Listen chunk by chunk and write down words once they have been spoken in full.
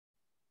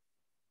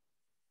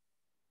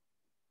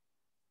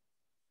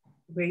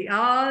We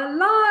are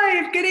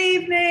live. Good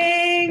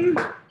evening.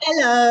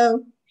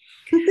 Hello.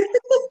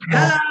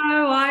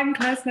 Hello, I'm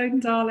Claire Snowden,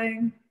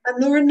 darling. I'm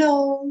Laura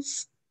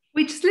Knowles.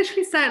 We just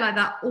literally say it like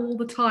that all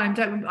the time,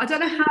 don't we? I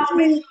don't know how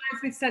many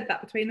times we've said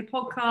that between the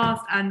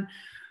podcast and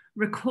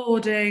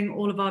recording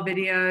all of our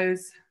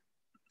videos.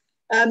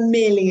 A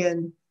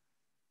million.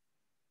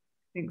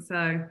 I think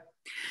so.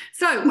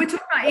 So we're talking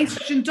about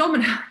estrogen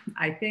dominance.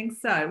 I think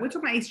so. We're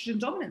talking about estrogen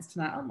dominance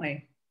tonight, aren't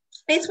we?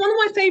 It's one of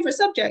my favourite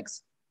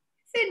subjects.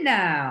 Is it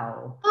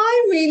now?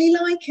 I really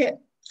like it.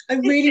 I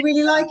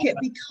really like it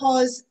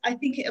because I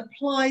think it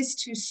applies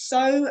to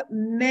so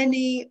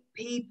many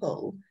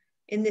people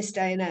in this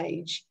day and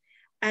age.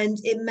 And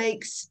it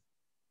makes,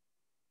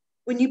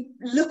 when you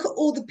look at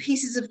all the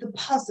pieces of the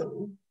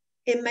puzzle,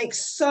 it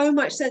makes so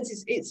much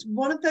sense. It's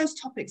one of those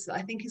topics that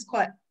I think is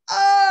quite,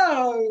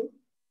 oh.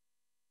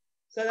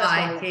 So that's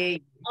why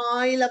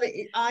I love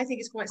it. I think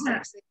it's quite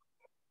sexy.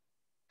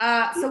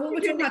 So what we're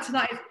talking about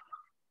tonight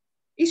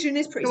is estrogen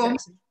is pretty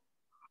sexy.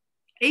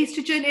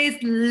 Estrogen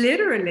is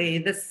literally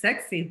the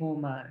sexy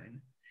hormone.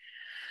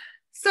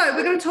 So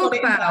we're going to talk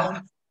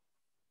about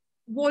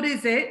what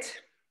is it,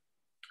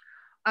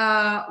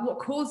 what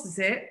causes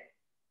it,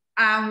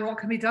 and what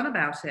can be done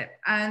about it.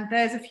 And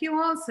there's a few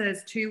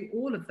answers to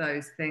all of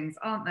those things,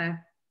 aren't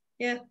there?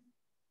 Yeah,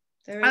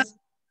 there is.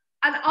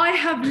 And I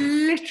have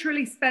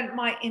literally spent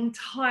my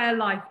entire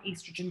life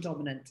estrogen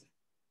dominant.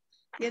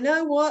 You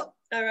know what?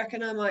 I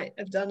reckon I might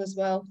have done as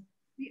well.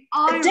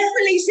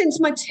 Definitely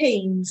since my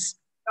teens.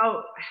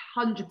 Oh,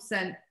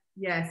 100%,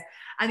 yes.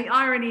 And the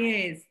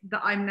irony is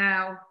that I'm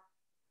now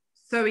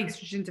so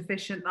estrogen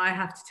deficient that I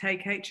have to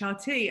take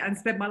HRT and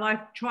spend my life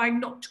trying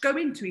not to go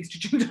into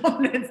estrogen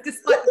dominance,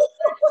 despite.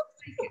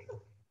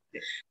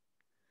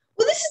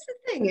 Well, this is the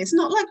thing. It's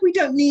not like we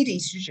don't need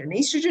estrogen.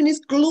 Estrogen is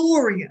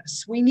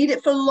glorious. We need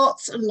it for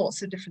lots and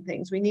lots of different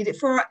things. We need it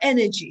for our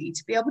energy,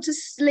 to be able to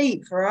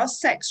sleep, for our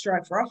sex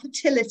drive, for our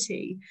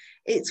fertility.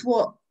 It's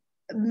what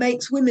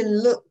makes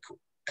women look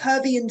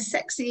curvy and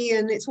sexy,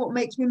 and it's what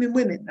makes women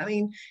women. I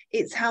mean,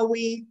 it's how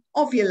we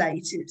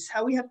ovulate, it's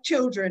how we have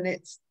children.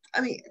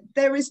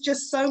 There is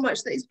just so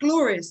much that is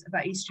glorious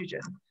about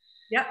estrogen.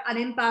 Yep, and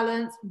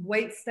imbalance,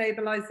 weight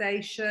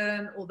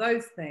stabilization, all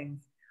those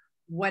things.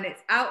 When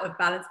it's out of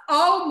balance,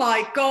 oh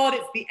my God,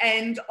 it's the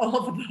end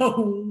of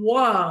the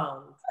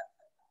world.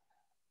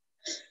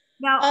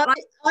 Now,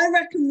 I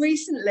reckon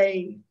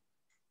recently,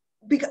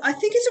 because I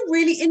think it's a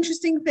really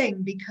interesting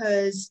thing,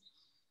 because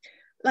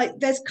like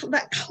there's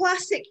that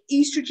classic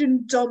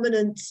estrogen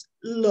dominance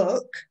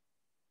look.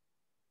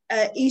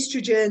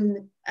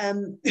 Estrogen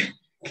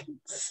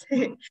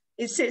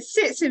it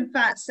sits in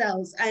fat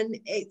cells, and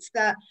it's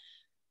that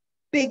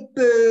big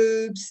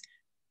boobs,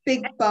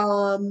 big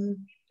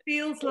bum.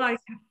 Feels like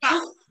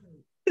yeah,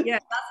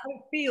 that's how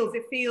it feels.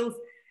 It feels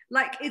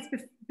like it's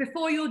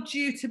before you're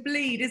due to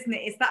bleed, isn't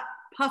it? It's that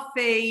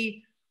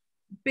puffy,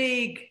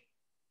 big,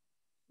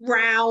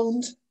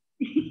 round.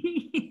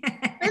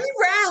 Yeah. Really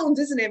round,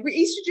 isn't it?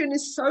 Estrogen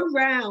is so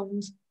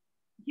round.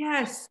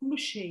 Yeah,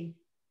 smushy.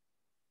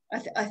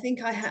 I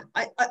think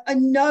I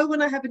know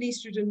when I have an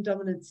estrogen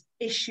dominance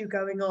issue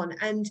going on,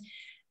 and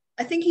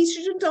I think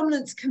estrogen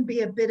dominance can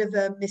be a bit of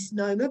a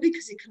misnomer,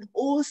 because it can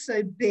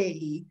also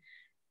be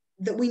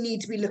that we need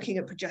to be looking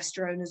at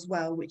progesterone as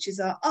well, which is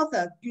our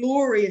other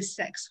glorious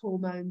sex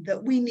hormone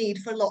that we need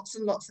for lots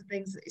and lots of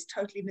things that is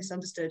totally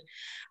misunderstood.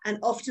 And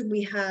often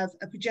we have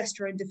a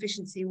progesterone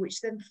deficiency,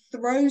 which then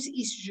throws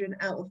estrogen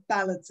out of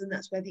balance, and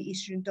that's where the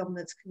estrogen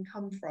dominance can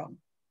come from.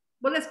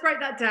 Well, let's break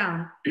that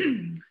down.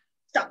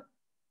 Stop.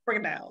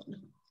 Bring it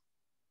down.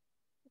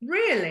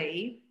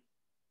 Really,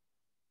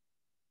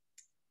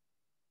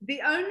 the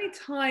only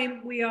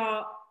time we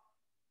are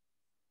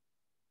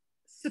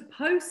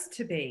supposed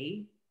to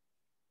be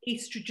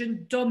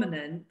estrogen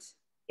dominant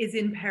is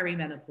in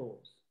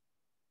perimenopause.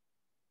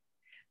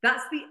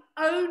 That's the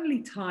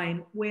only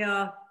time we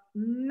are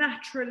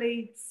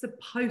naturally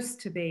supposed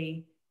to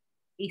be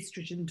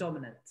estrogen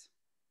dominant.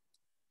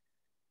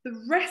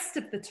 The rest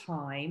of the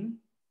time,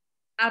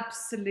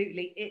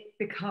 absolutely,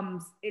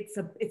 it's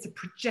a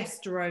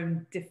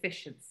progesterone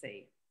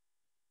deficiency.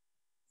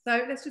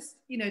 So let's just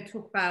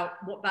talk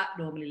about what that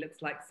normally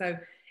looks like. So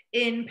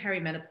in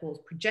perimenopause,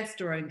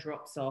 progesterone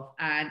drops off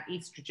and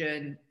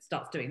estrogen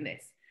starts doing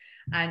this.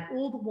 And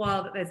all the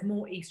while that there's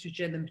more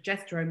estrogen than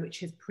progesterone,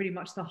 which is pretty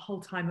much the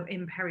whole time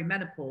in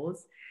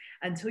perimenopause,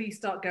 until you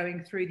start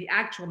going through the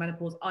actual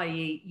menopause,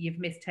 i.e. you've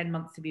missed 10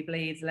 months of your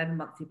bleeds, 11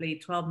 months you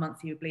bleed, 12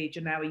 months you bleed,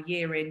 you're now a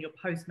year in, you're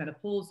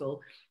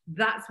postmenopausal,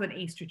 that's when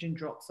estrogen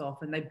drops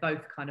off and they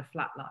both kind of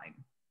flatline.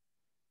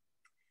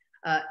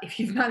 If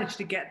you've managed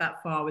to get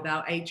that far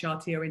without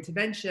HRT or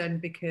intervention,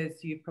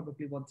 because you've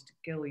probably wanted to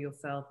kill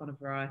yourself on a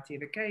variety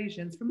of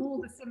occasions from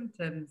all the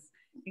symptoms,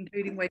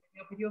 including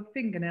waking up with your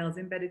fingernails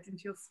embedded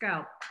into your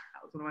scalp.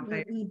 That was one of my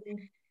favorites.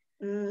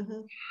 Mm-hmm.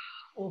 Mm-hmm.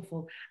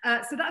 Awful.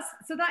 So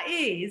that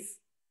is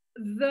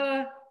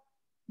the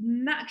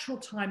natural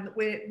time that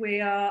we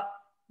are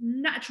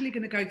naturally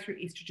going to go through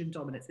estrogen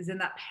dominance, is in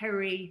that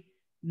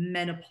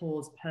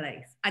perimenopause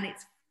place, and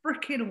it's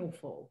freaking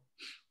awful.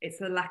 It's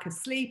the lack of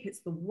sleep, it's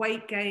the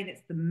weight gain,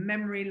 it's the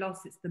memory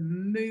loss, it's the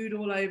mood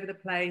all over the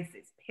place,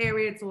 it's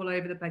periods all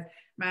over the place.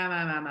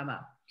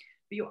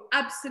 But you're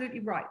absolutely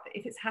right that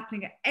if it's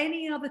happening at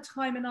any other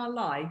time in our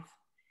life,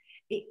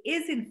 it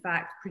is in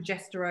fact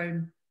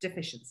progesterone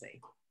deficiency.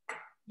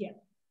 Yeah.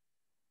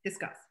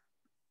 Discuss.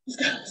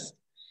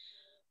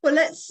 Well,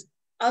 let's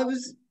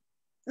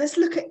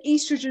look at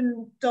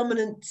estrogen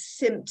dominant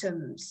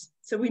symptoms.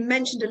 So we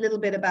mentioned a little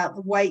bit about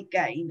the weight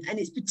gain, and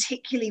it's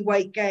particularly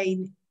weight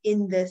gain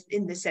in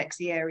the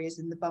sexy areas,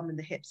 in the bum and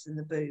the hips and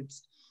the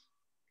boobs.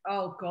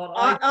 Oh God,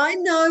 I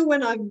know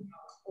when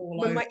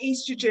my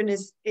estrogen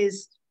is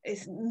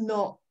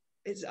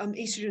I'm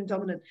estrogen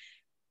dominant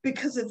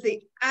because of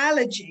the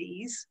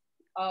allergies.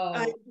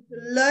 I'm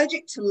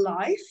allergic to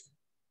life.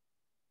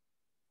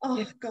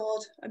 Oh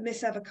God, I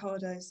miss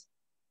avocados.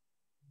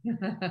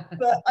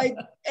 But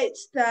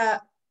it's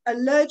that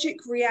allergic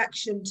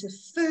reaction to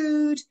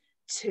food,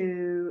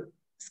 to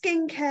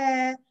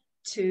skincare,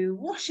 to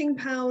washing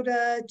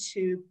powder,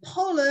 to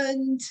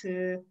pollen,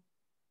 to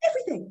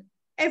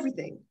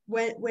everything.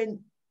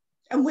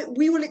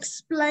 We will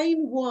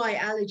explain why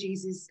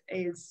allergies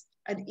is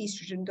an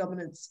estrogen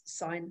dominance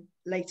sign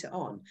later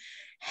on.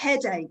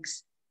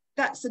 Headaches,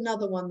 that's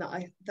another one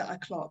that I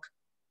clock.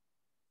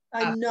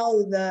 I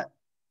know that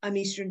I'm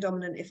estrogen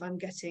dominant if I'm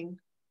getting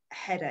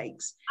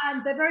headaches.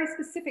 And they're very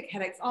specific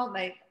headaches, aren't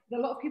they? A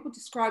lot of people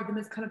describe them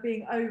as kind of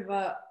being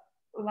over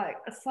like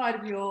a side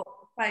of your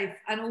face,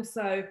 and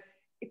also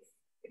it's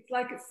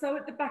like it's so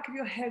at the back of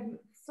your head,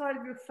 side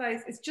of your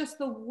face. It's just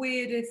the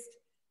weirdest.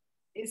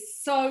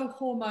 It's so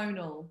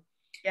hormonal.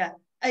 Yeah,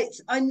 I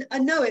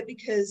know it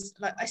because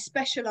like I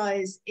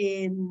specialize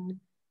in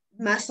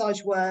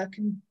massage work,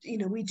 and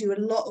we do a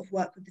lot of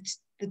work with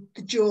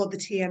the jaw, the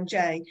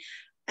TMJ,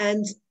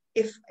 and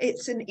if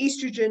it's an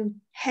estrogen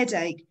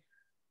headache,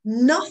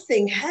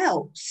 nothing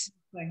helps.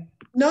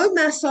 No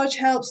massage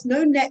helps,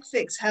 no neck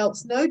fix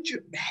helps, no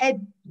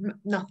head,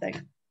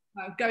 nothing.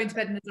 Going to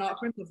bed in the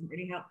dark room doesn't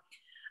really help.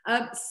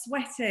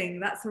 Sweating,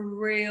 that's a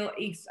real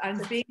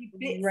and being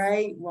a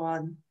great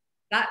one.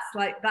 That's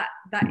like that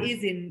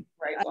is in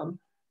great one.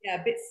 Yeah,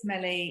 a bit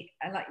smelly,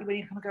 and like when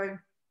you're kind of going,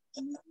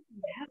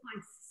 hell,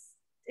 I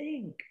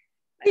stink.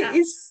 Like, it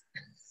is.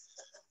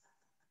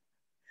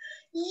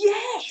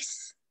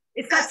 Yes,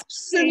 it's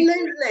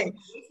absolutely.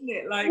 Isn't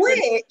it? Like,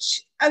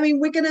 which I mean,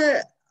 we're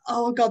gonna.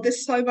 Oh God,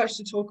 there's so much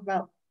to talk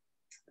about,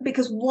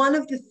 because one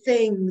of the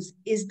things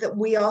is that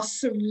we are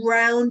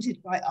surrounded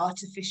by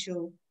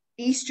artificial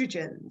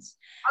estrogens,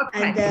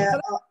 and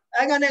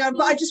hang on,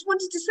 but I just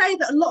wanted to say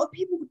that a lot of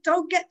people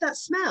don't get that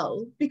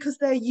smell because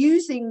they're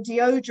using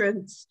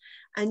deodorants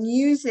and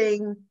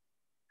using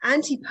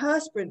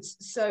antiperspirants.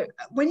 So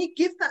when you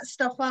give that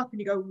stuff up and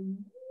you go,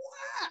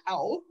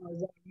 wow,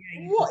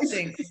 what is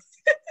this?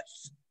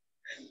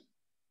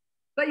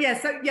 But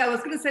I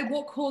was going to say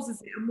what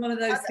causes it, and one of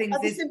those things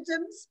is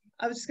symptoms.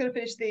 I was just going to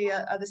finish the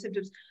other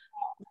symptoms: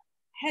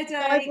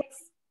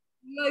 headaches,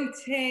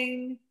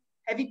 bloating,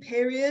 heavy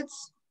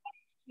periods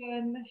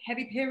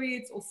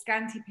or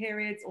scanty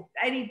periods, or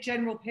any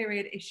general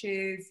period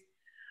issues.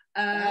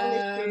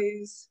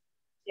 Issues.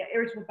 Yeah,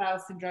 irritable bowel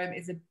syndrome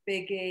is a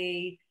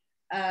biggie.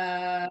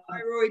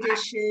 Thyroid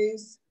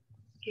issues.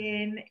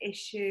 Skin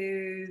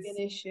issues.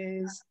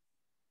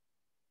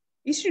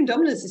 Estrogen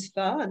dominance is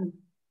fun.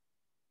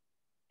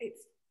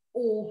 It's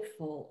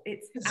awful.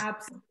 It's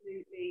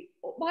absolutely,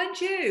 mind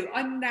you,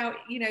 I'm now,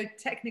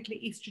 technically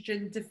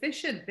estrogen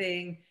deficient,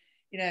 being,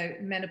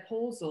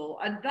 menopausal,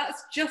 and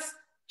that's just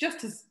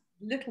as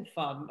little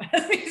fun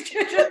as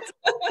estrogen.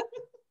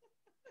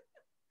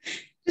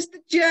 Just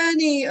the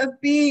journey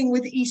of being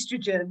with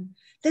estrogen.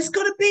 There's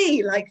got to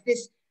be like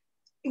this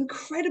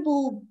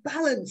incredible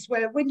balance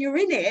where when you're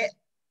in it,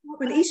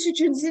 when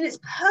estrogen's in, it's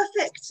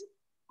perfect.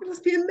 It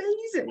must be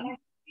amazing.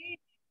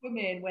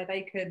 Women where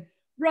they can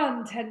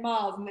run 10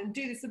 miles and then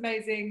do this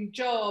amazing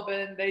job,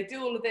 and they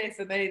do all of this,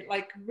 and they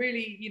like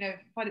really,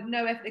 find it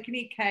no effort. They can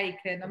eat cake,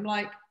 and I'm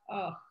like,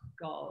 oh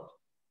God,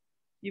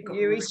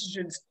 your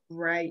estrogen's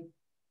great.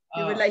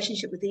 Your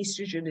relationship with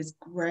estrogen is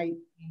great.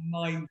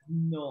 Mine's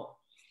not.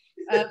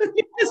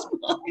 It's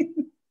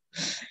mine.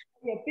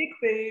 Yeah, big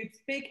boobs,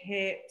 big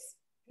hips,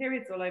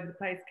 periods all over the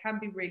place, can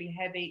be really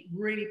heavy,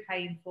 really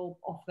painful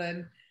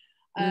often,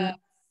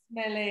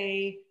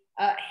 smelly.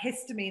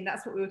 Histamine,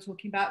 that's what we were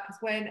talking about,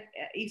 because when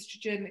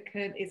estrogen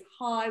is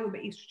high, when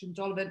we're estrogen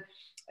dominant,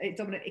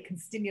 it can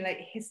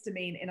stimulate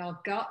histamine in our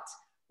gut,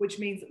 which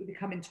means that we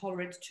become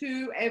intolerant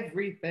to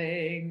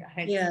everything.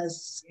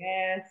 Yes.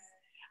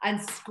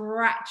 And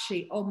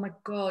scratchy. Oh my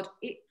God,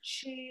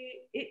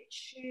 itchy.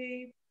 It's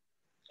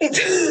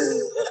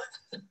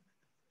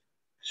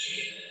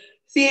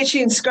the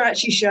itchy and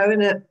scratchy show,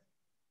 isn't it?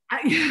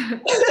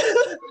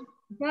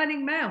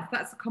 Burning mouth,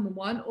 that's a common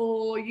one.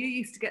 Or you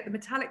used to get the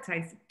metallic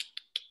taste.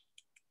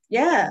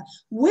 Yeah,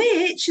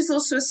 which is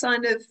also a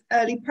sign of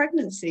early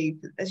pregnancy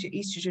as your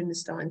estrogen is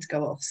starting to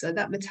go off. So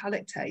that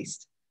metallic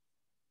taste.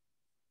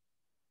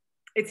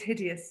 It's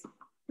hideous.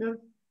 Yeah.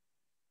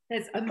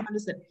 There's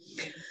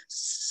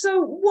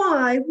So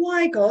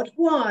why God,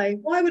 why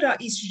would our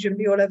estrogen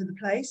be all over the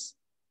place?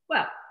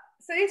 well,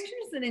 so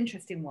estrogen is an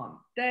interesting one.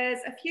 There's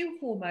a few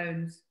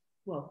hormones.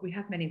 Well, we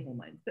have many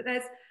hormones, but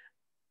there's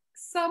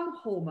some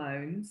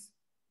hormones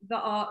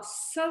that are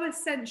so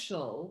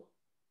essential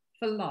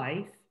for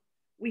life.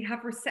 We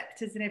have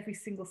receptors in every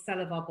single cell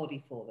of our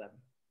body for them.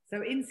 So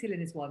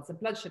insulin is one. So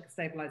blood sugar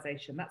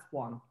stabilization, that's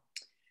one.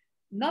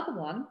 Another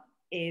one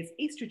is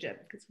estrogen.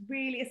 It's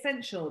really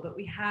essential that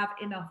we have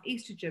enough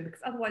estrogen,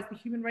 because otherwise the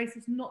human race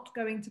is not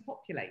going to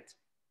populate.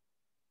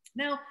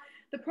 Now,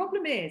 the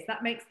problem is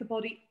that makes the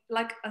body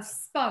like a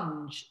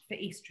sponge for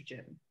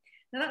estrogen.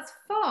 Now, that's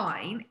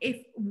fine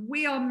if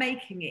we are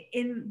making it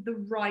in the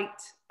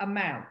right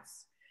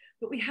amounts.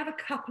 But we have a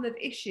couple of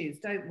issues,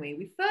 don't we?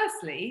 We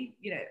firstly,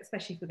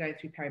 especially if we're going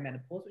through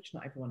perimenopause, which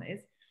not everyone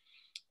is,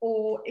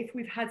 or if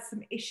we've had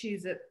some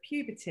issues at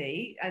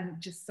puberty and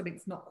just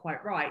something's not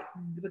quite right,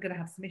 we're going to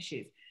have some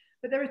issues.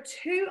 But there are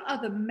two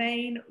other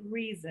main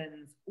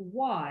reasons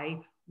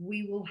why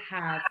we will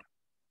have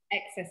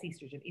excess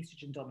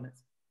estrogen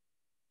dominance.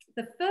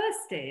 The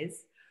first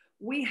is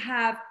we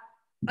have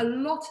a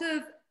lot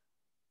of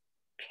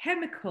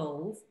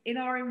chemicals in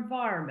our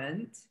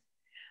environment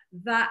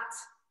that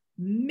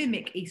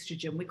mimic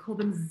estrogen. We call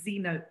them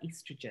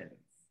xenoestrogens.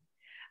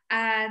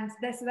 And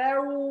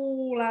they're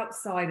all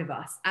outside of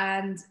us.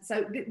 And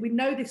so we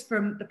know this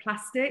from the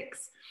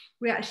plastics.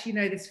 We actually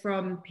know this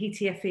from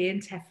PTFE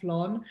and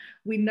Teflon.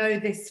 We know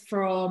this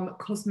from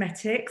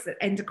cosmetics,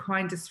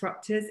 endocrine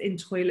disruptors in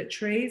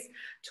toiletries.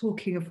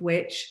 Talking of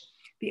which,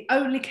 the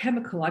only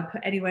chemical I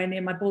put anywhere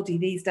near my body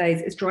these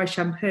days is dry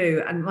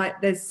shampoo. And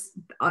like there's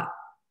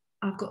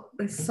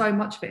so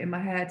much of it in my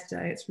hair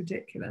today. It's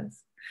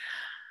ridiculous.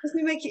 Doesn't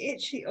it make you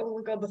itchy? Oh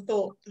my God, the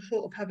thought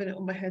of having it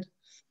on my head.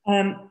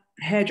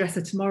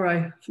 Hairdresser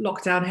tomorrow,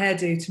 lockdown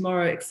hairdo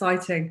tomorrow,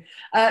 exciting.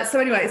 So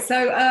anyway,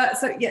 so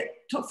yeah,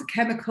 toxic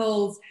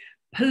chemicals,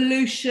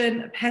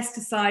 pollution,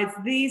 pesticides,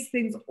 these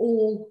things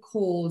all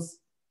cause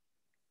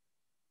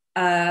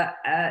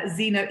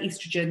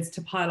xenoestrogens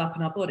to pile up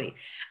in our body.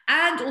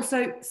 And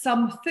also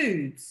some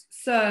foods.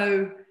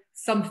 So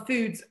some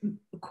foods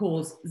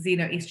cause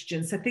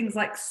xenoestrogens. So things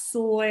like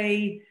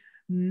soy,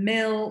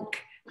 milk.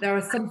 There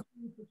are some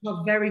foods which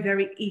are very,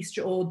 very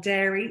or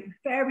dairy,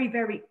 very,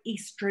 very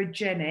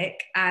estrogenic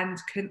and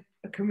can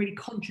really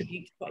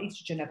contribute to our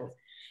estrogen levels.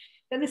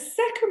 Then the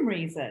second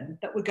reason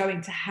that we're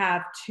going to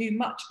have too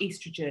much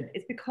estrogen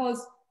is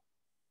because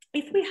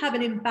if we have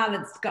an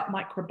imbalanced gut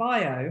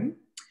microbiome,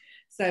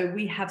 so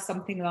we have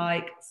something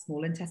like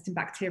small intestine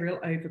bacterial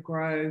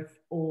overgrowth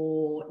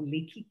or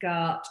leaky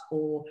gut,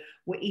 or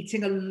we're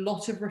eating a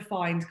lot of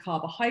refined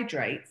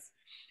carbohydrates,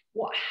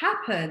 what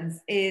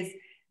happens is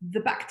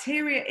the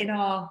bacteria in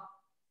our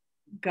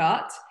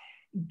gut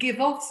give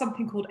off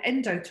something called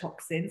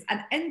endotoxins, and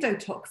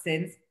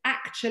endotoxins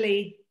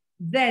actually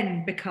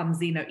then become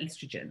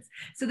xenoestrogens.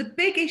 So the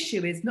big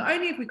issue is not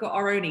only have we got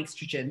our own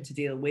estrogen to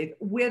deal with,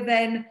 we're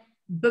then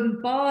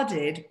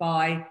bombarded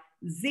by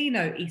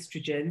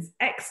xenoestrogens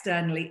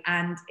externally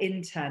and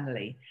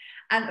internally.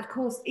 And of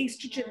course,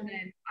 estrogen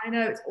then, I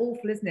know it's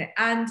awful, isn't it?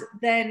 And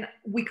then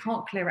we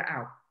can't clear it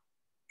out.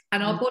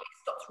 And our body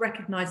stops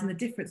recognizing the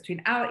difference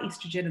between our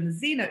estrogen and the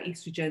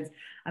xenoestrogens.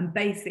 And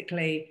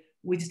basically,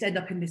 we just end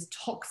up in this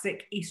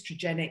toxic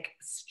estrogenic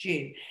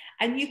stew.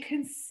 And you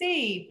can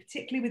see,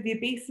 particularly with the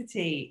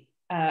obesity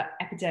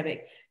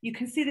epidemic, you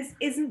can see this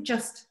isn't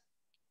just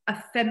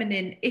a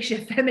feminist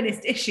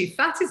issue.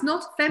 Fat is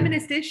not a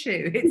feminist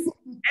issue. It's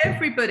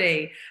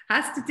everybody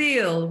has to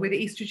deal with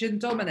estrogen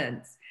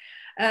dominance.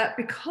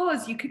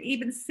 Because you can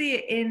even see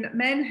it in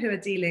men who are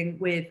dealing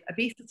with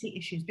obesity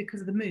issues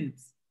because of the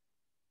moves.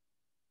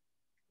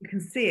 You can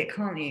see it,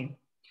 can't you?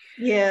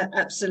 Yeah,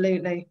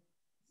 absolutely.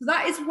 So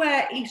that is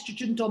where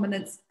estrogen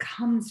dominance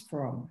comes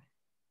from.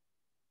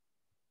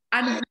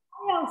 And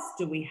why else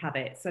do we have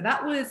it? So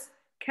that was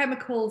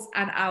chemicals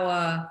and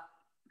our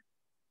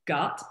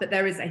gut, but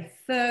there is a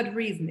third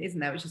reason, isn't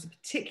there, which is a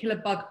particular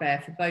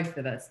bugbear for both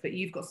of us, but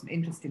you've got some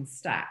interesting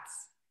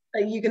stats.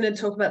 Are you going to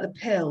talk about the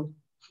pill?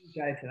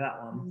 Go for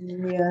that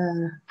one.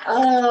 Yeah.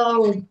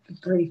 Oh,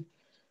 grief.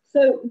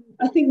 So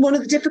I think one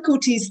of the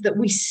difficulties that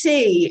we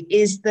see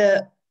is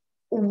that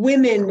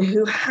women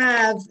who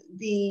have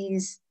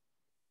these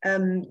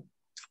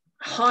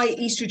high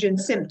estrogen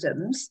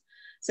symptoms,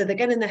 so they're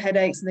getting the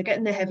headaches and they're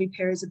getting their heavy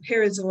periods, the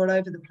periods are all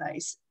over the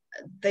place,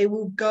 they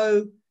will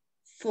go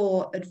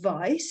for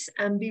advice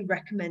and be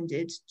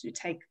recommended to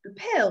take the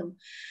pill.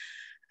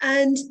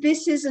 And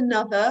this is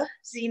another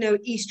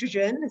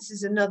xenoestrogen. This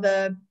is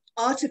another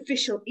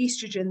artificial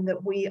estrogen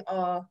that we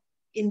are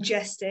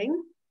ingesting.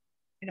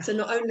 So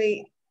not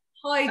only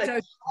high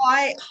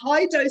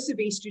dose of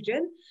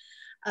estrogen,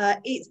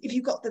 if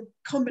you've got the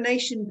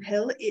combination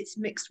pill, it's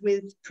mixed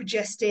with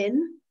progestin,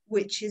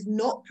 which is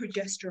not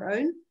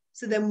progesterone.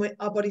 So then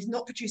our body's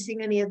not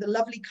producing any of the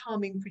lovely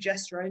calming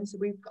progesterone. So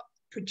we've got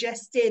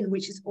progestin,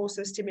 which is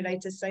also a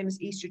stimulator, same as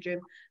estrogen,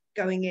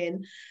 going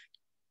in.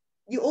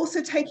 You're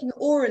also taking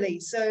orally.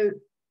 So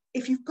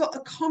if you've got a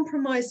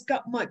compromised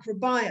gut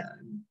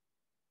microbiome,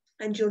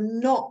 and you're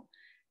not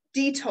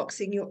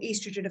detoxing your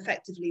estrogen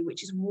effectively,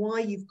 which is why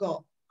you've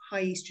got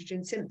high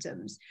estrogen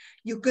symptoms,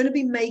 you're going to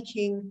be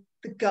making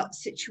the gut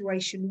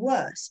situation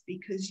worse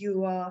because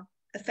you are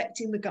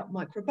affecting the gut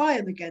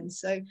microbiome again.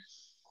 So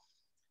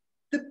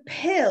the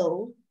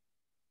pill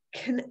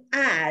can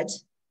add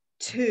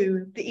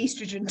to the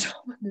estrogen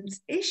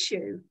dominance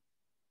issue.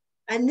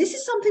 And this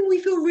is something we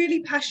feel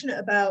really passionate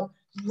about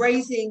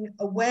raising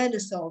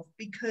awareness of,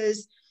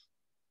 because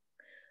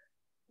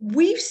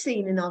we've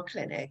seen in our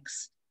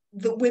clinics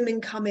that women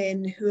come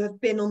in who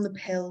have been on the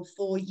pill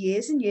for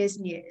years and years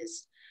and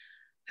years,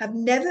 have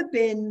never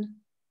been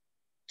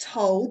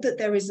told that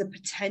there is a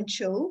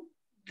potential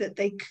that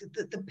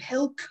the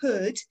pill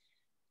could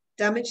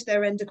damage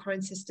their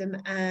endocrine system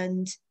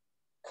and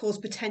cause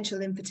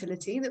potential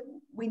infertility. That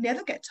we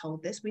never get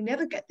told this. We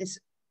never get this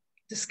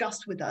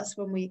discussed with us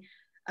when we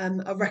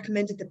are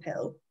recommended the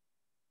pill.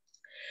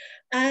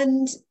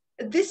 And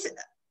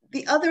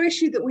the other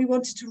issue that we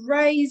wanted to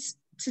raise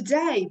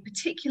today,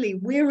 particularly,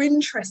 we're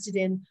interested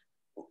in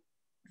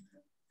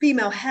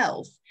female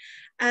health,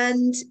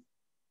 and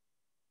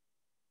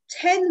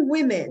 10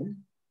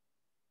 women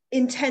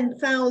in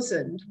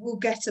 10,000 will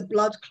get a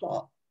blood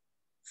clot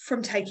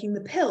from taking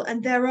the pill,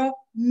 and there are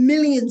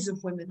millions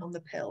of women on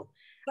the pill.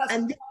 That's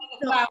and 1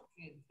 in 1,000.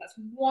 That's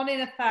 1 in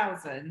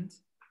 1,000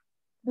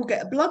 will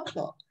get a blood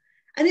clot.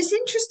 And it's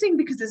interesting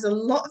because there's a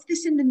lot of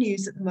this in the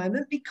news at the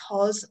moment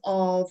because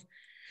of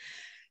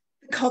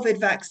the COVID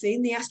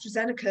vaccine, the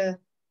AstraZeneca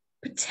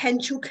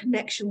potential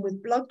connection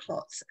with blood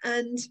clots.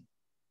 And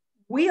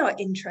we are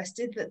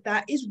interested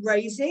that is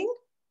raising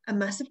a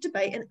massive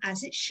debate, and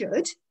as it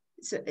should.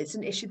 It's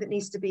an issue that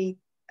needs to be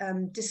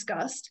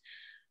discussed.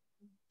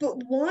 But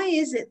why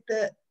is it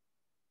that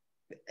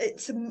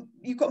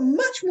you've got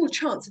much more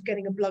chance of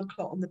getting a blood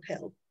clot on the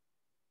pill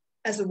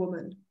as a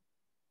woman?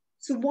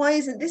 So why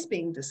isn't this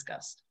being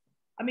discussed?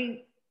 I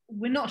mean,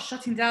 we're not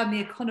shutting down the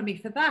economy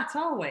for that,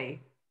 are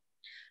we?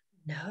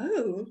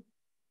 No.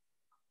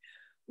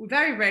 We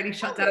very rarely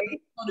shut down the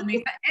economy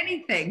for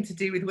anything to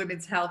do with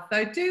women's health,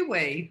 though, do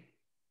we?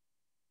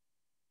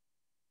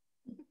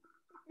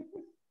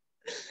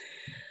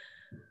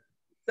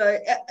 So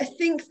I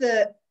think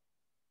that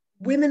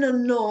women are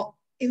not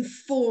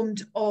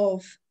informed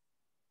of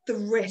the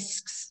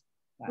risks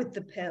with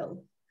the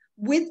pill,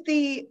 with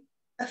the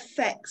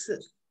effects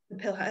that the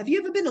pill has. Have you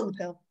ever been on the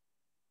pill?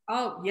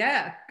 Oh,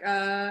 yeah.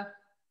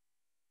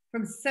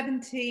 From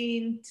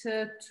 17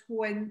 to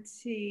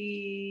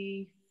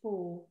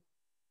 24.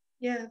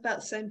 Yeah, about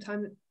the same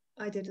time that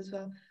I did as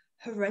well.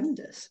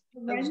 Horrendous.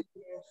 Horrendous.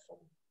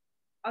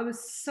 I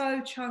was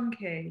so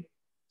chunky.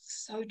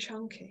 So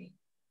chunky.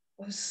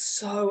 I was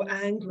so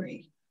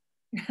angry.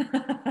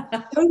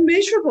 So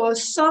miserable. I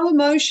was so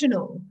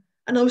emotional.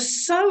 And I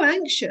was so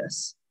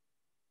anxious.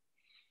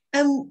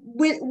 And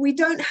we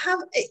don't have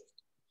it.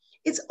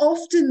 It's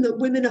often that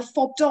women are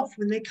fobbed off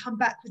when they come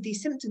back with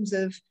these symptoms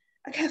of,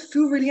 okay, I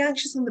feel really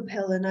anxious on the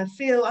pill and I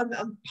feel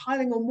I'm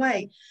piling on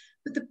weight.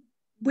 But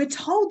we're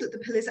told that the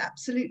pill is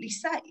absolutely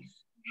safe.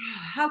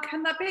 How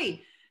can that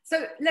be?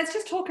 So let's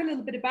just talk a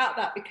little bit about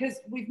that, because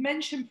we've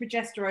mentioned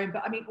progesterone,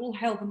 but I mean, all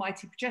hail the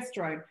mighty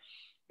progesterone,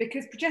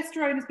 because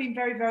progesterone has been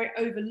very, very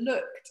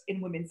overlooked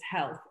in women's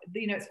health.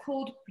 You know, it's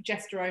called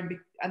progesterone,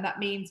 and that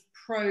means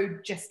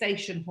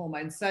progestation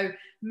hormone. So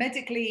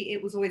medically,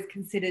 it was always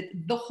considered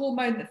the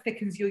hormone that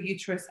thickens your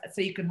uterus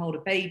so you can hold a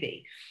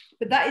baby.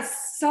 But that is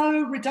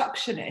so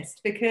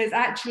reductionist, because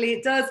actually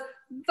it does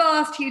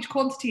vast, huge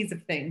quantities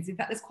of things. In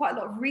fact, there's quite a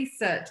lot of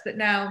research that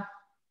now,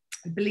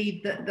 I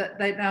believe that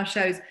now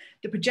shows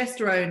that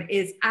progesterone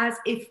is as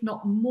if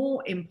not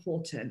more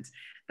important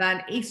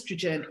than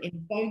estrogen in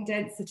bone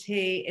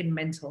density, in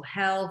mental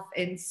health,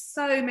 in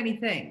so many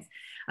things.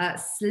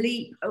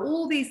 Sleep,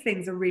 all these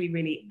things are really,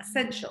 really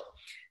essential.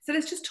 So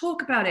let's just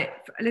talk about it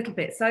for a little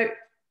bit. So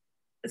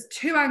there's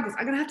two angles.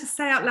 I'm going to have to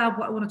say out loud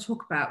what I want to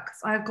talk about, because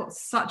I've got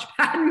such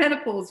bad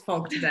menopause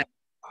fog today.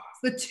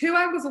 So the two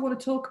angles I want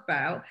to talk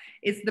about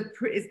is the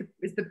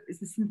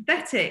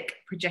synthetic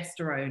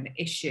progesterone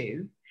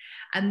issue,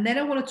 and then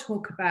I want to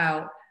talk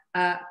about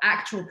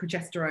actual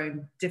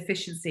progesterone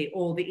deficiency,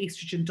 or the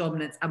estrogen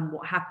dominance, and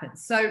what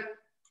happens. So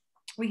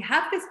we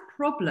have this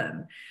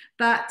problem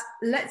that,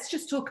 let's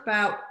just talk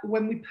about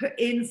when we put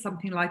in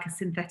something like a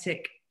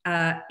synthetic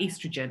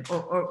estrogen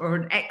or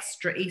an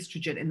extra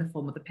estrogen in the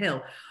form of the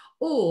pill,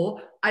 or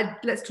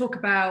let's talk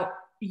about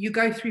you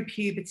go through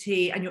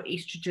puberty and your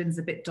estrogen's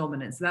a bit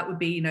dominant. So that would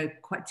be, you know,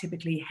 quite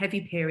typically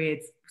heavy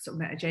periods, sort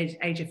of at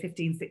age of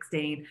 15,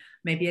 16,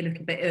 maybe a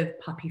little bit of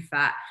puppy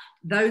fat,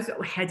 those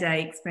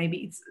headaches, maybe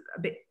it's a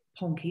bit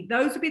ponky.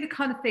 Those would be the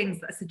kind of things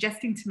that are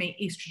suggesting to me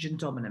estrogen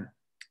dominant,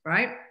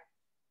 right?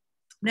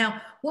 Now,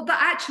 what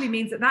that actually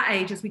means at that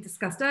age, as we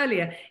discussed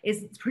earlier,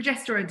 is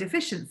progesterone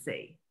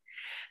deficiency.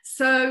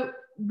 So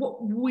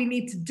what we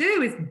need to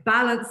do is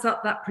balance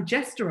up that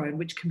progesterone,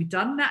 which can be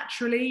done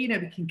naturally. You know,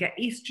 we can get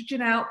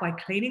estrogen out by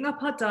cleaning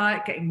up our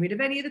diet, getting rid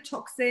of any of the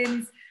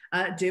toxins,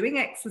 doing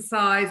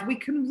exercise. We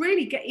can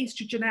really get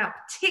estrogen out,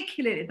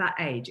 particularly at that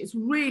age. It's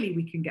really,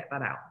 we can get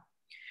that out.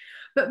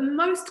 But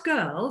most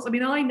girls, I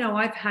mean, I know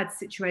I've had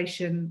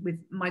situation with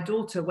my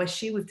daughter where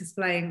she was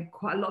displaying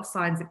quite a lot of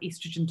signs of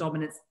estrogen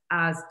dominance,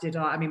 as did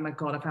I. I mean, my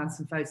God, I found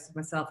some photos of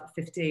myself at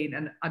 15,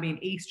 and I mean,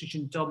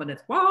 estrogen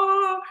dominance,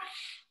 wah!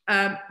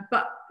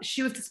 But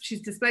she's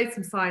displayed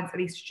some signs of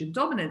estrogen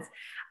dominance.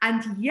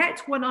 And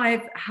yet when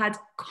I've had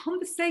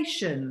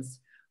conversations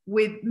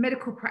with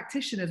medical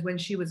practitioners when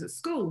she was at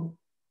school,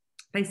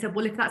 they said,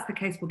 well, if that's the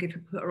case, we'll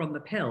put her on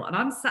the pill. And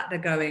I'm sat there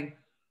going,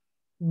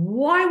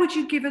 why would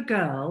you give a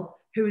girl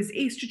who is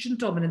estrogen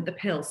dominant the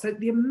pill? So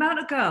the amount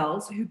of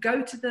girls who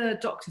go to the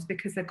doctors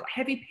because they've got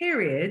heavy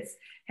periods,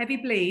 heavy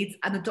bleeds,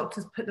 and the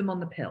doctors put them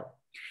on the pill.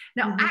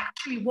 Now,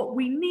 actually, what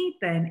we need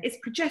then is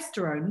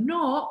progesterone,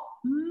 not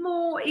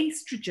more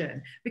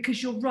estrogen,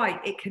 because you're right,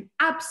 it can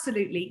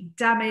absolutely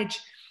damage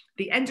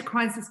the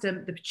endocrine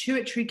system, the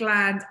pituitary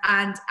gland,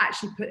 and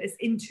actually put us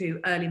into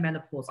early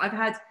menopause. I've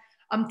had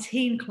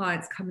teen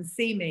clients come and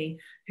see me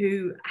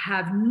who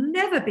have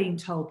never been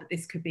told that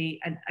this could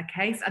be a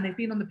case, and they've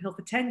been on the pill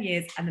for 10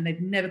 years and then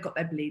they've never got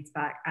their bleeds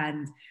back,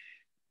 and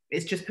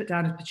it's just put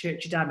down as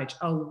pituitary damage.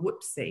 Oh,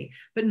 whoopsie.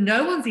 But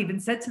no one's even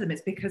said to them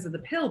it's because of the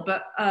pill.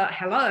 But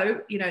hello,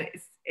 you know,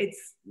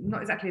 it's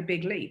not exactly a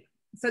big leap.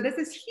 So there's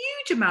this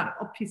huge amount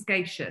of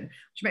obfuscation,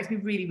 which makes me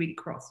really, really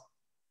cross.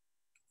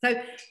 So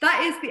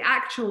that is the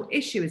actual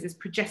issue, is this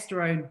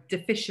progesterone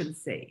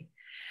deficiency.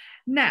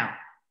 Now,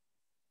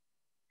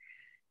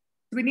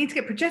 we need to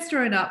get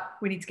progesterone up,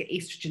 we need to get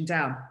estrogen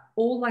down.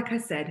 All, like I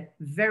said,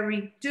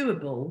 very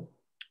doable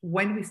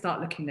when we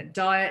start looking at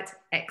diet,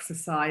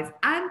 exercise,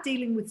 and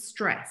dealing with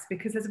stress,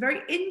 because there's a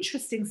very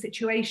interesting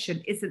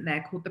situation, isn't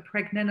there, called the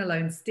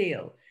pregnenolone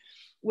steal,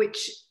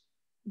 which,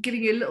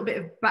 giving you a little bit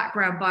of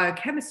background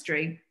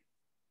biochemistry,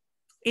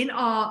 in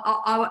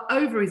our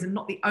ovaries are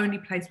not the only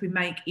place we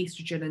make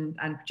estrogen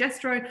and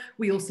progesterone.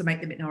 We also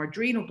make them in our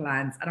adrenal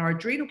glands, and our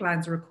adrenal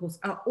glands are, of course,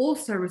 are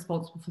also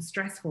responsible for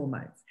stress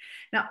hormones.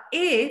 Now,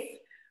 if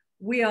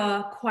we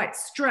are quite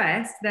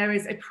stressed, there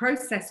is a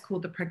process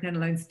called the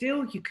pregnenolone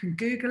steal. You can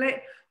Google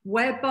it,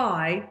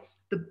 whereby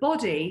the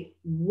body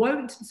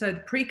won't, so the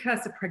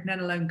precursor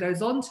pregnenolone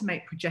goes on to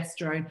make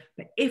progesterone,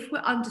 but if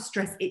we're under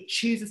stress, it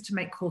chooses to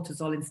make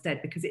cortisol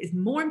instead, because it is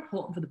more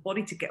important for the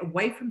body to get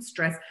away from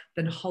stress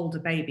than hold a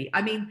baby.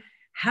 I mean,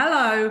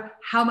 hello,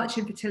 how much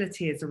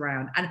infertility is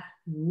around? And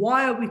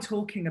why are we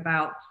talking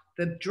about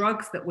the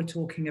drugs that we're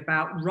talking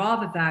about,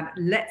 rather than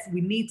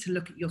we need to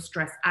look at your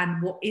stress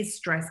and what is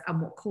stress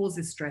and what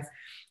causes stress.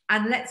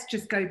 And let's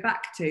just go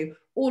back to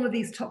all of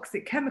these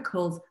toxic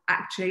chemicals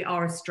actually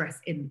are a stress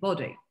in the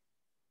body.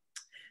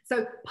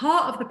 So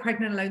part of the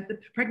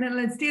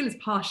pregnenolone steal is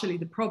partially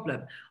the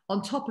problem.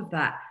 On top of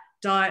that,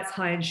 diets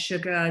high in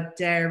sugar,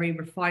 dairy,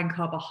 refined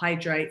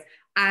carbohydrates,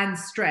 and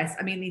stress.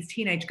 I mean, these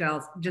teenage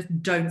girls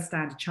just don't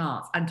stand a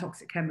chance, and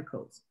toxic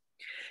chemicals.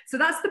 So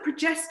that's the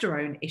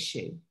progesterone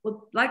issue.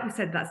 Well, like we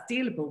said, that's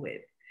dealable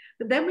with.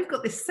 But then we've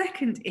got this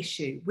second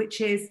issue, which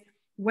is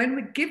when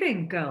we're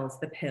giving girls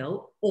the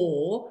pill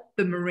or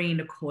the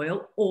Mirena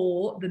coil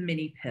or the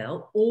mini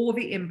pill or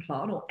the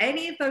implant or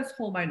any of those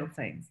hormonal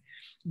things,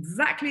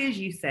 exactly as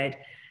you said,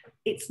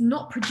 it's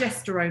not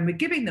progesterone we're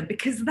giving them,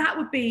 because that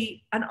would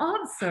be an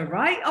answer,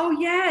 right? Oh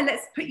yeah,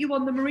 let's put you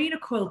on the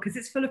Mirena coil because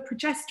it's full of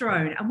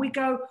progesterone. And we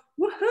go,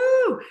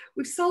 woohoo,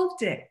 we've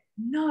solved it.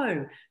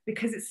 No,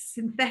 because it's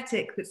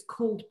synthetic that's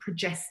called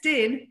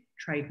progestin,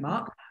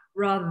 trademark,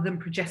 rather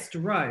than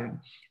progesterone.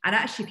 And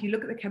actually, if you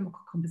look at the chemical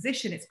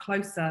composition, it's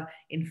closer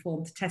in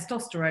form to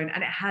testosterone,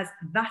 and it has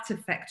that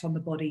effect on the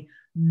body,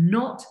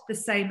 not the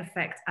same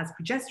effect as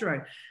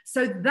progesterone.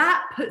 So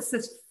that puts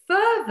us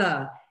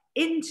further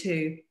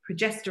into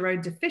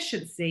progesterone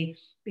deficiency,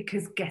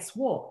 because guess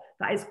what?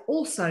 That is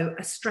also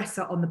a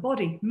stressor on the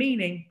body,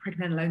 meaning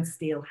pregnenolone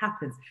steal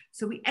happens.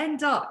 So we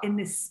end up in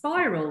this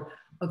spiral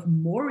of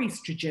more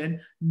estrogen,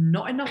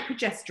 not enough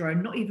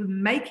progesterone, not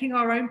even making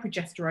our own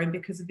progesterone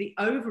because of the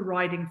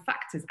overriding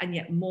factors, and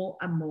yet more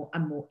and more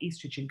and more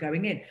estrogen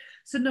going in.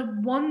 So no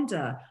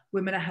wonder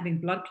women are having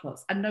blood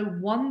clots, and no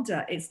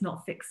wonder it's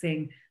not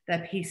fixing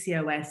their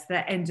PCOS,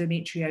 their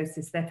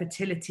endometriosis, their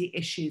fertility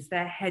issues,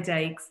 their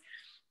headaches.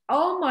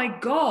 Oh my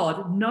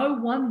God, no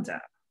wonder.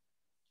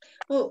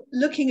 Well,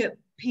 looking at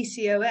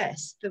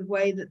PCOS, the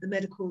way that the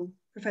medical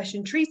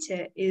profession treat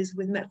it is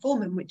with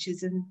metformin, which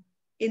is an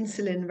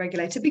insulin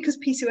regulator, because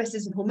PCOS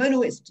isn't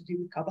hormonal, it's to do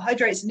with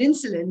carbohydrates and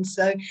insulin.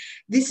 So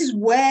this is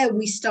where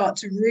we start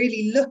to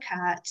really look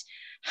at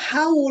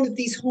how all of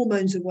these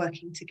hormones are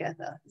working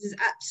together. This is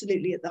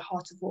absolutely at the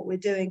heart of what we're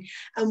doing.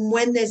 And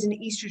when there's an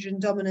estrogen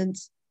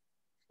dominance,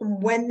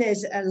 and when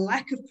there's a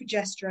lack of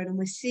progesterone, and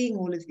we're seeing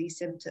all of these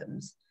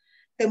symptoms,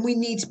 then we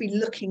need to be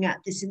looking at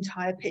this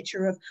entire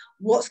picture of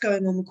what's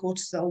going on with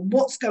cortisol,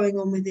 what's going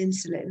on with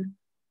insulin,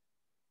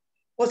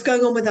 what's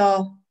going on with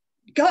our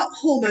gut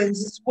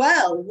hormones as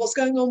well, what's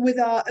going on with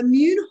our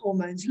immune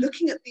hormones,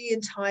 looking at the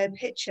entire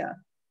picture.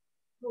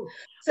 Cool.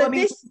 So well, I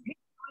mean, this is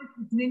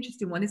an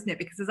interesting one, isn't it?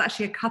 Because there's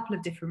actually a couple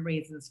of different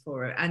reasons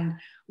for it. And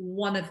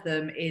one of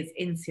them is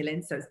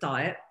insulin, so it's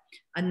diet.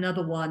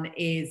 Another one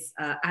is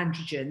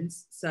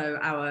androgens, so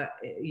our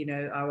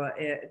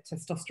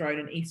testosterone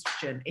and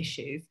estrogen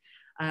issues,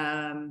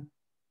 and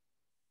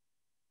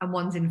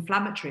one's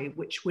inflammatory,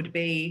 which would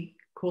be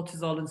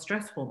cortisol and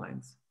stress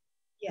hormones.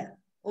 Yeah,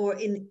 or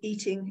in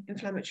eating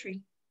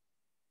inflammatory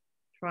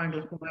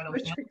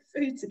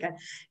foods again.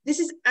 This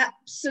is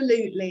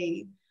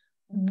absolutely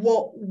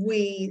what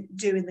we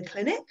do in the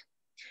clinic.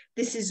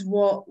 This is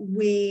what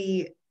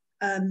we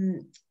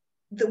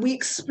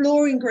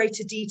explore in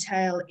greater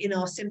detail in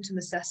our symptom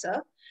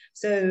assessor.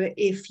 So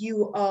if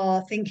you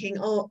are thinking,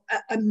 oh,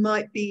 I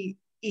might be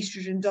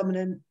estrogen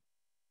dominant,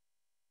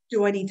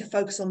 do I need to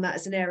focus on that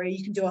as an area?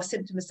 You can do our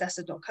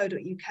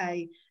symptomassessor.co.uk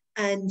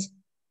and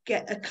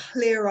get a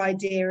clear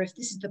idea if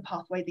this is the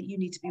pathway that you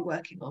need to be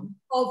working on.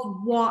 Of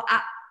what,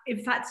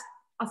 in fact,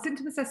 our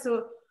symptom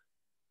assessor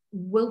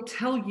will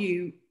tell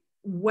you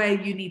where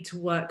you need to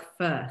work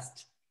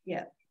first.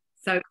 Yeah.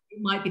 So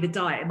it might be the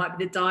diet. It might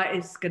be the diet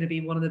is going to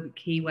be one of the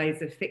key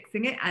ways of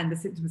fixing it, and the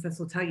symptom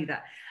assessor will tell you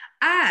that.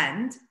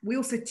 And we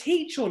also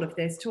teach all of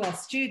this to our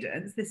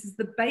students. This is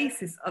the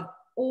basis of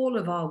all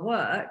of our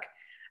work,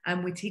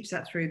 and we teach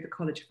that through the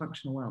College of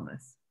Functional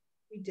Wellness.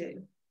 We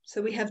do.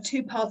 So we have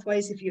two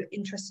pathways if you're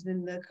interested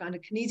in the kind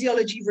of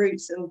kinesiology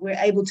route. So we're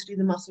able to do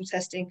the muscle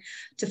testing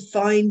to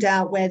find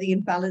out where the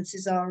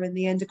imbalances are in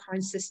the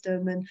endocrine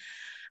system and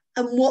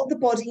what the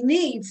body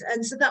needs.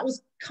 And so that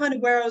was kind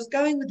of where I was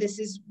going with this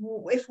is,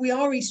 if we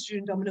are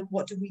estrogen dominant,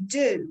 what do we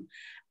do?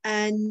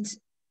 And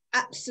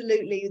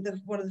absolutely,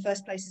 one of the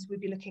first places we'd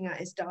be looking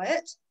at is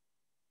diet.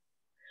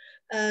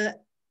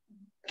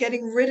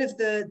 Getting rid of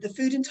the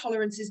food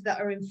intolerances that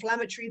are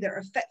inflammatory, that are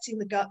affecting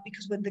the gut,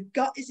 because when the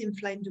gut is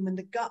inflamed and when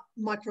the gut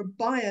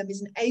microbiome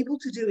isn't able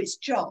to do its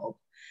job,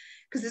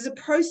 because there's a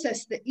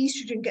process that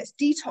estrogen gets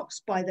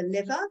detoxed by the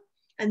liver,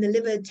 and the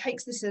liver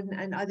takes this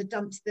and either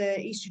dumps the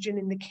estrogen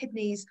in the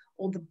kidneys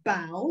or the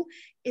bowel.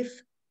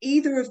 If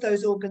either of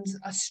those organs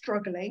are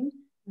struggling,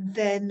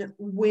 then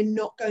we're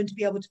not going to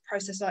be able to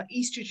process our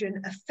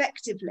estrogen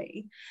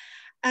effectively.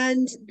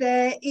 And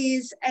there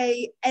is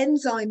an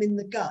enzyme in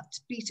the gut,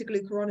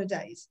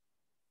 beta-glucuronidase,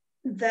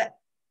 that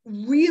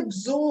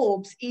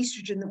reabsorbs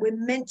estrogen that we're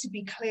meant to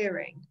be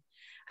clearing.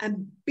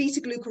 And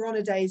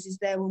beta-glucuronidase is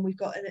there when we've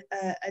got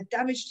a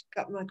damaged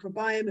gut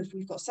microbiome, if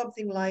we've got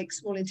something like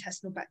small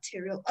intestinal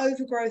bacterial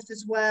overgrowth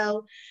as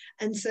well.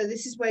 And so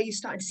this is where you're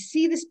starting to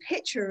see this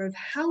picture of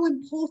how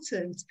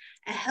important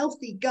a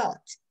healthy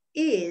gut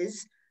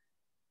is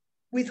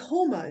with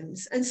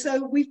hormones. And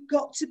so we've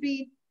got to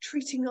be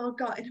treating our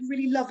gut in a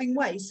really loving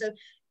way. So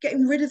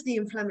getting rid of the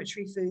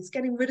inflammatory foods,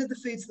 getting rid of the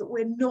foods that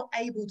we're not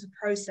able to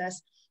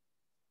process,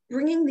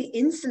 bringing the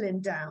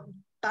insulin down,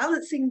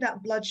 balancing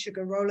that blood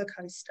sugar roller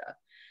coaster,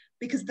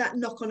 because that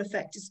knock-on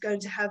effect is going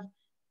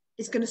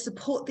to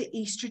support the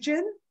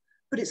estrogen,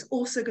 but it's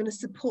also going to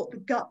support the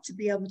gut to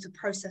be able to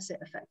process it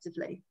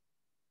effectively.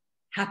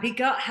 Happy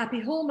gut,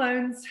 happy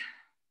hormones.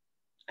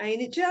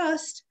 Ain't it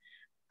just?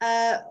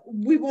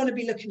 We want to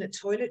be looking at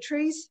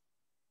toiletries.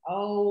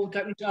 Oh,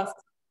 don't we just?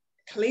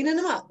 Cleaning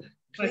them up.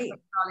 Go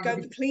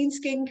for clean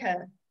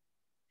skincare.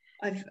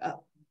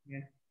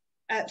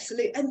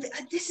 Absolutely. And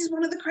this is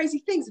one of the crazy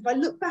things. If I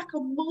look back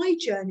on my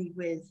journey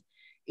with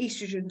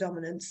estrogen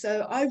dominance,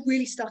 so I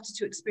really started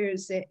to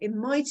experience it in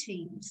my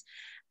teens,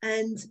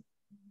 and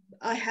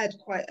I had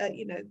quite a,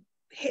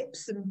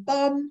 hips and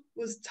bum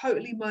was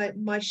totally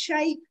my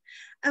shape,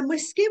 and my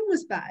skin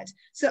was bad.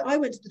 So I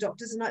went to the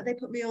doctors and they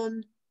put me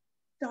on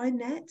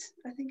Dinette,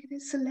 I think it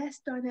is,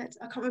 Celeste Dinette,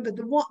 I can't remember,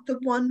 the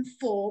one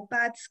for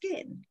bad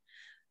skin.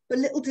 But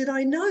little did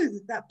I know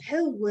that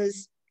pill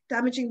was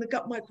damaging the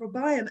gut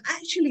microbiome.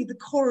 Actually, the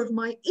core of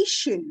my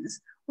issues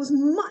was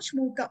much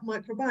more gut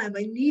microbiome.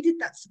 I needed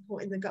that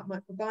support in the gut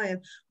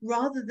microbiome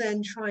rather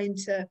than trying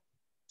to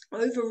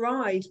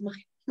override my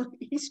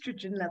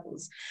estrogen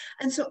levels.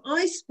 And so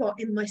I spot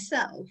in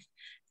myself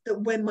that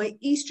when my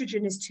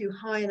estrogen is too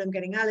high and I'm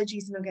getting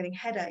allergies and I'm getting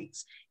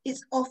headaches,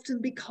 it's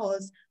often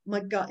because my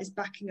gut is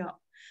backing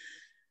up.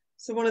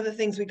 So one of the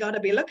things we got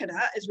to be looking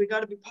at is we got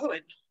to be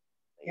pulling.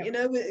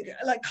 Yep.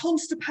 Like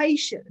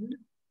constipation,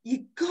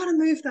 you got to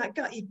move that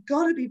gut. You've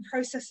got to be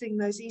processing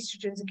those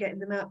estrogens and getting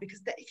them out,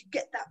 because if you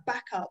get that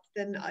back up,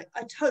 then I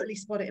totally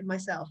spot it in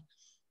myself.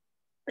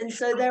 And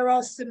so there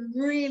are some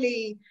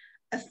really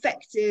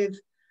effective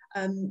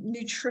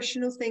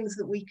nutritional things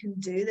that we can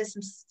do. There's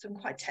some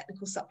quite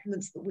technical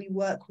supplements that we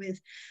work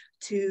with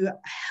to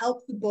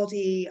help the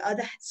body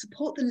either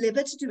support the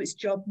liver to do its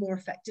job more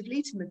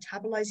effectively, to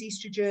metabolize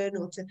estrogen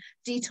or to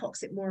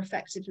detox it more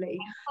effectively.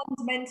 And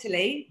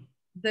fundamentally,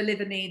 the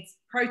liver needs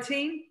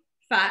protein,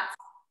 fat,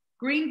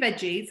 green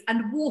veggies,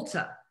 and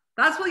water.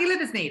 That's what your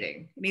liver's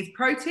needing. It needs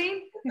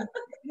protein,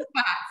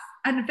 fats,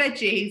 and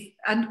veggies,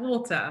 and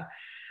water.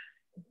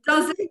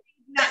 Does it need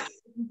natural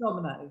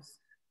Dominoes?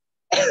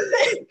 It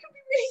can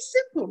be really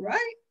simple,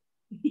 right?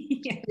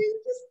 Yeah.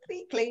 Just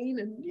be clean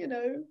and,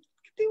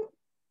 do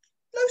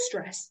low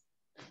stress.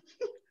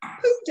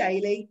 Poo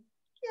daily,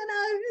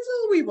 it's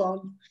all we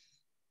want.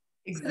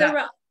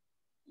 Exactly. So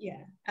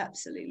Yeah,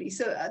 absolutely.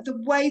 So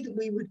the way that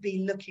we would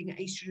be looking at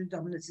estrogen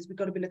dominance is we've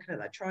got to be looking at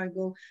that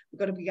triangle. We've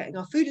got to be getting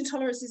our food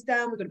intolerances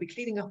down. We've got to be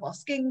cleaning up our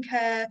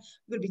skincare.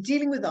 We've got to be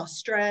dealing with our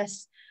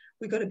stress.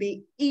 We've got to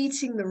be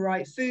eating the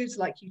right foods,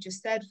 like you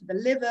just said, for the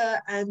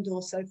liver and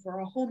also for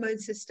our hormone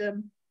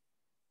system.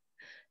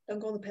 Don't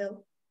go on the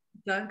pill.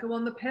 Don't go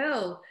on the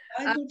pill.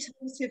 Find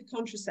alternative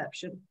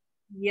contraception.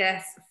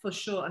 Yes, for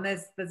sure. And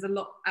there's a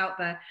lot out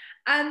there.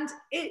 And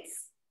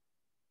it's,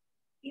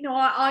 you know,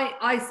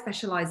 I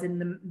specialize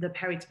in the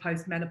peri to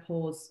post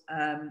menopause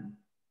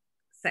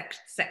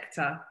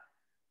sector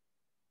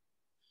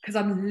because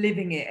I'm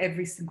living it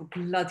every single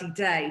bloody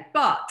day.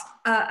 But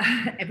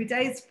every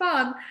day is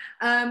fun.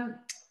 The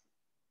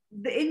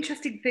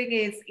interesting thing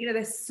is, you know,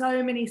 there's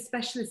so many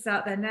specialists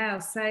out there now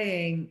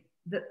saying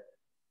that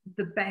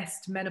the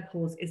best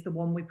menopause is the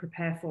one we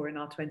prepare for in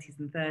our 20s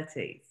and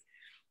 30s.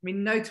 I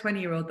mean, no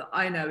 20-year-old that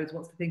I know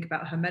wants to think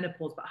about her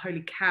menopause, but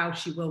holy cow,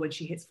 she will when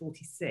she hits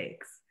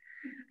 46.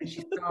 And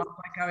she starts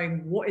by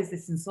going, what is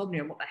this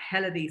insomnia? And what the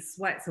hell are these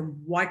sweats? And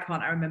why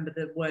can't I remember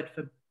the word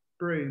for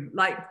broom?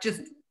 Like,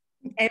 just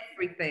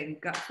everything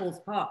falls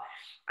apart.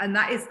 And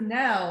that is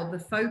now the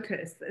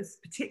focus,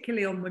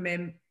 particularly on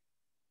women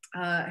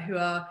who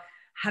are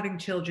having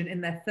children in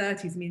their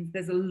 30s. Means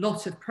there's a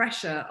lot of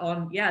pressure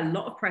on, a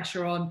lot of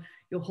pressure on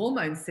your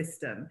hormone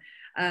system.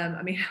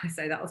 I mean, I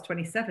say that I was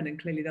 27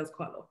 and clearly there was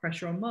quite a lot of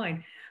pressure on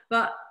mine.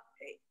 But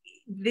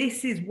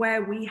this is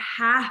where we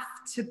have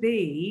to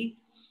be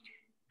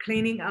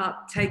cleaning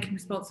up, taking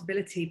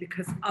responsibility,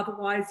 because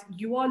otherwise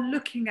you are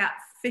looking at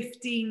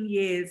 15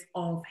 years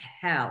of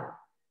hell.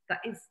 That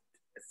is,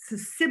 it's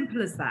as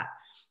simple as that.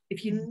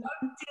 If you don't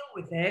deal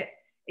with it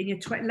in your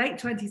late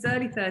 20s,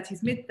 early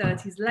 30s, mid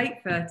 30s,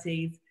 late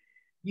 30s,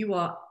 you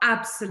are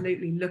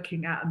absolutely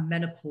looking at a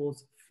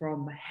menopause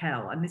from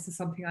hell. And this is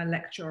something I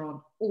lecture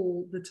on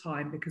all the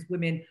time because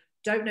women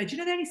don't know. Do you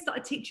know they only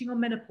started teaching on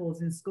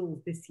menopause in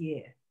schools this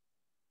year?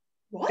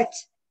 What?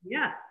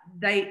 Yeah,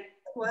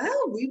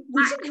 well, we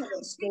didn't have it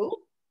at school.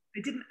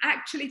 They didn't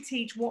actually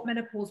teach what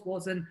menopause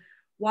was and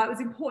why it was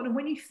important. And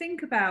when you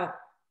think about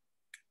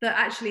that,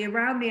 actually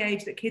around the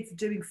age that kids are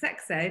doing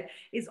sex ed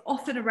is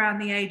often around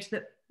the age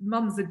that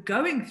mums are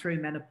going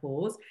through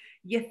menopause.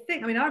 You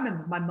think, I mean, I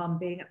remember my mum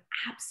being an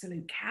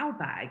absolute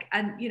cowbag.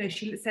 And, you know,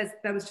 she says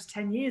there was just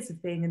 10 years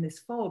of being in this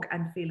fog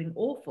and feeling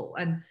awful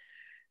and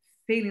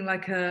feeling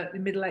like a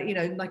middle-aged, you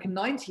know, like a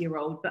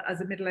 90-year-old, but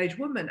as a middle-aged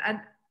woman. And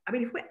I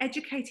mean, if we're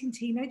educating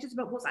teenagers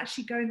about what's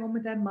actually going on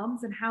with their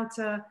mums and how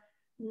to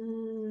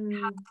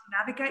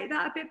navigate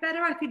that a bit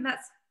better, I think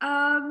that's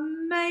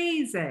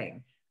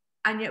amazing.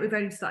 And yet we've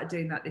only started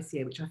doing that this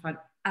year, which I find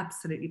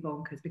absolutely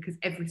bonkers, because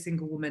every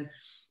single woman,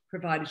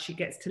 provided she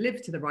gets to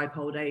live to the ripe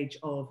old age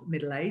of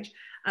middle age,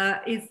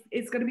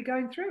 is going to be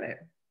going through it.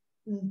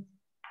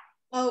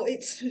 Oh,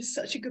 it's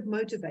such a good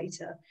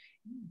motivator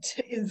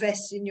to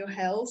invest in your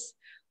health.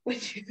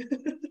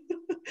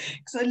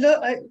 Because I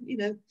look, you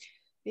know,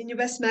 in your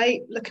best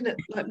mate, looking at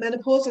like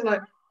menopause, I'm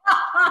like,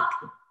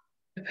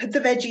 put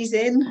the veggies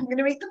in, I'm going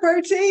to eat the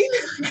protein,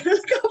 I'm going to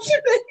look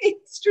after the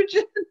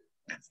estrogen.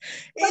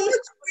 It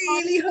looks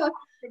really hard.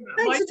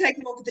 Thanks for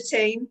taking on for the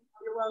team.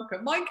 You're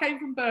welcome. Mine came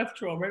from birth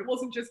trauma. It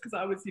wasn't just because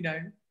I was, you know,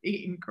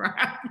 eating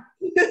crap.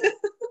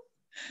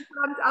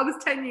 I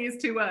was 10 years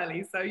too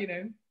early, so, you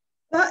know.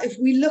 But if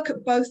we look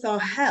at both our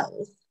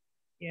health,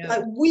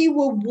 like we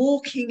were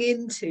walking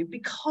into,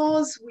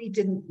 because we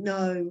didn't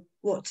know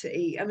what to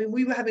eat. I mean,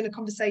 we were having a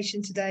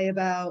conversation today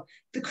about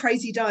the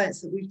crazy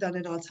diets that we've done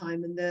in our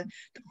time, and the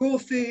raw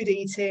food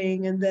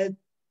eating, and the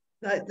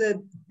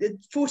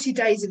 40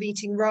 days of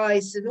eating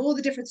rice, and all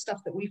the different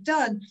stuff that we've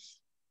done.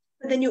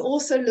 But then you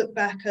also look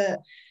back at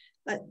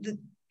like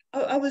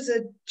I was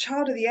a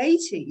child of the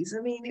 80s.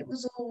 I mean, it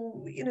was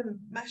all, you know,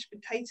 mashed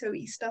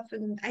potato-y stuff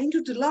and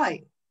Angel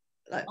Delight.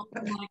 Like, oh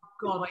my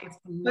God,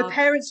 my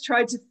parents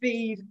tried to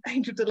feed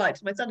Angel Delight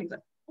to my son. He's like,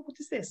 oh, what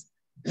is this?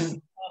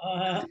 This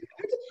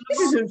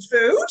isn't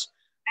food.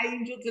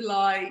 Angel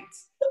Delight,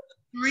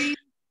 cream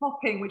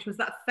topping, which was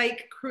that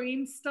fake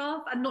cream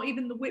stuff, and not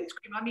even the whipped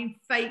cream. I mean,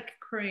 fake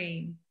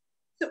cream.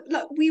 So,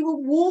 like, we were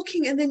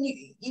walking, and then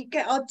you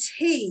get our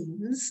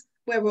teens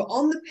where we're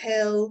on the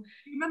pill.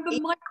 You remember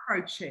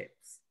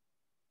microchips?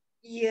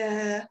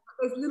 Yeah.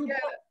 Those little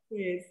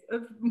boxes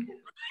of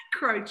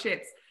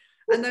microchips.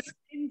 And those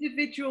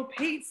individual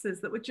pizzas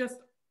that were just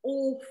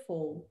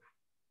awful.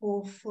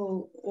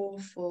 Awful.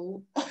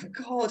 Oh,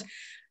 God.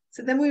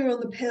 So then we were on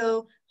the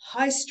pill,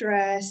 high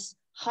stress,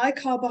 high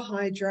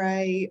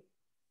carbohydrate,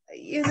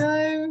 you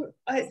know,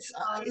 it's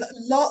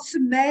lots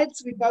of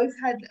meds. We both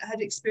had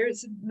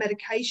experience of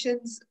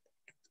medications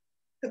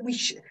that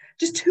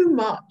just too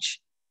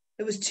much.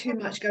 There was too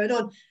much going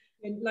on.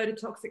 A load of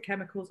toxic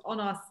chemicals on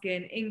our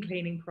skin, in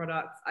cleaning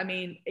products. I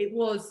mean, it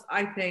was,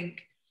 I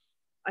think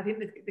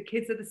the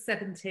kids of the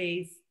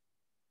 70s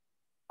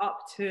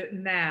up to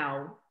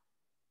now,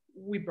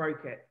 we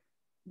broke it.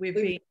 We've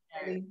been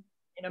in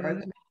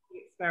a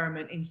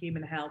experiment in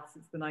human health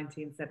since the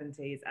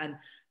 1970s, and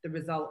the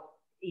result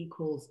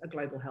equals a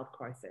global health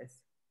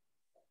crisis.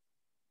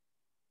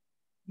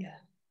 Yeah.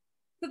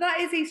 So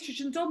that is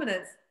estrogen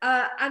dominance,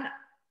 and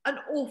an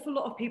awful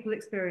lot of people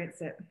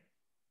experience it.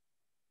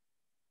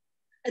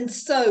 And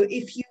so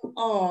if you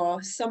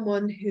are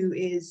someone who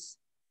is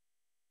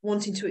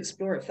wanting to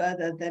explore it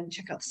further, then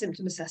check out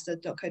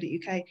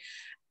symptomassessor.co.uk.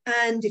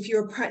 And if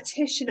you're a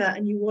practitioner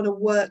and you want to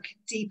work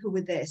deeper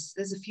with this,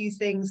 there's a few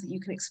things that you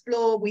can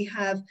explore. We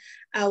have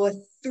our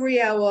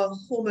 3-hour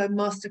hormone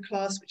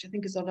masterclass, which I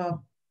think is on our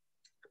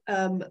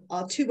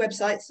two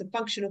websites, so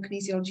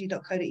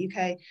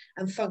functionalkinesiology.co.uk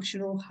and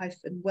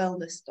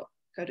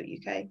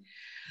functional-wellness.co.uk.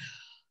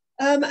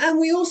 And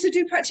we also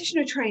do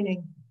practitioner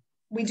training.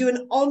 We do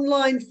an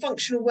online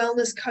functional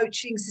wellness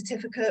coaching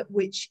certificate,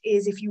 which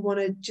is if you want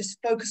to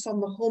just focus on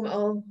the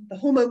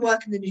hormone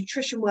work and the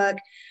nutrition work.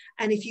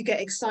 And if you get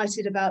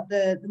excited about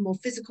the more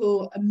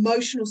physical,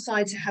 emotional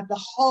side to have the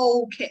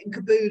whole kit and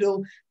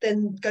caboodle,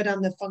 then go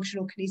down the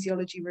functional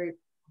kinesiology route.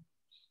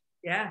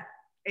 Yeah,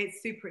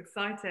 it's super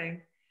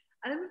exciting.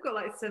 And then we've got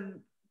like some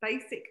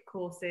basic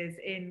courses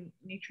in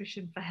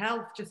nutrition for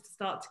health, just to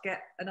start to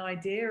get an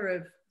idea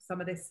of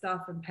some of this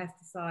stuff and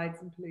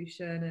pesticides and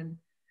pollution. And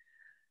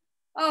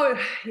oh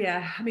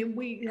yeah, I mean,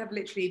 we have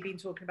literally been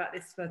talking about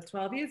this for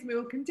 12 years and we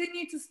will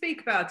continue to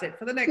speak about it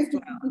for the next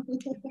 12.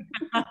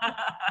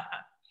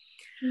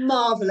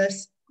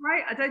 Marvelous.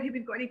 Right, I don't think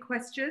we've got any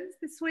questions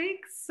this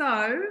week,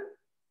 so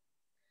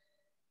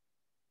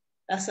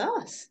that's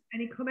us.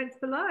 Any comments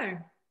below?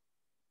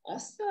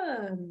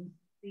 Awesome.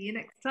 See you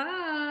next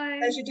time.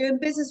 Pleasure doing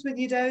business with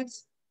you,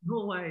 Dodes.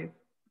 Always.